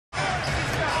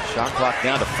Shot clock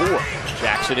down to 4.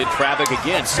 Jackson in traffic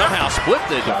again. Somehow split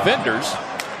the defenders.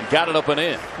 Got it up and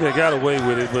in. Yeah, got away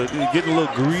with it, but getting a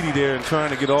little greedy there and trying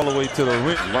to get all the way to the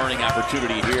rim. Learning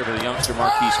opportunity here for the youngster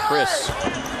Marquise Chris.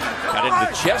 Got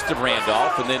into the chest of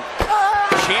Randolph, and then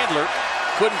Chandler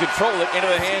couldn't control it into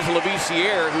the hands of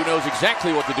Labissiere, who knows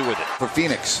exactly what to do with it. For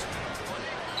Phoenix.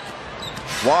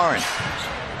 Warren.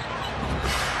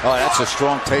 Oh, that's a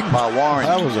strong take by Warren.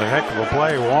 That was a heck of a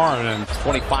play, Warren. And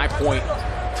 25-point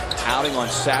outing on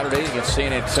Saturday against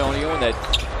San Antonio, and that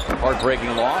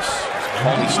heartbreaking loss.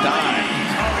 Paulie Stein.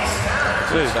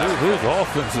 His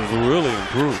offense has really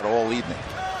improved all evening.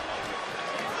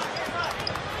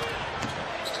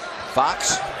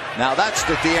 Fox. Now that's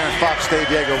the De'Aaron Fox Dave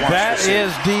Yeager wants that to see.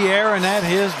 is De'Aaron. That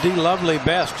is D. Lovely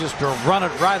best, just to run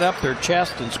it right up their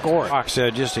chest and score it. Fox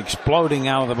just exploding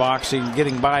out of the box, and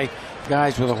getting by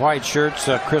guys with the white shirts.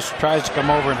 Chris tries to come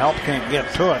over and help, can't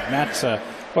get to it, and that's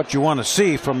what you want to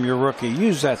see from your rookie.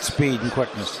 Use that speed and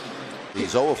quickness.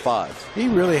 He's 0-5. He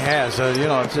really has. You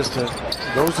know, it just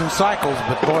goes in cycles.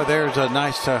 But boy, there's a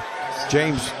nice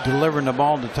James delivering the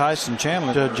ball to Tyson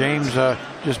Chandler. James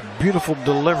just beautiful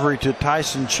delivery to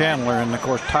Tyson Chandler, and of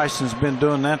course Tyson's been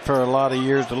doing that for a lot of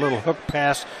years. The little hook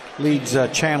pass leads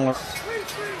Chandler.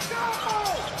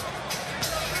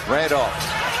 Randolph,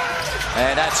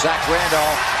 and that's Zach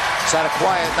Randolph. It's had a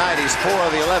quiet night. He's 4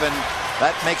 of the 11.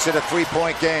 That makes it a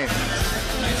 3-point game.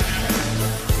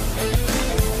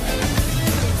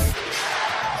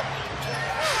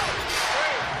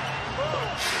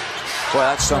 Boy,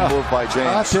 that's some move by James.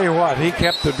 I'll tell you what, he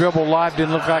kept the dribble live.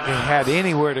 Didn't look like he had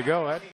anywhere to go.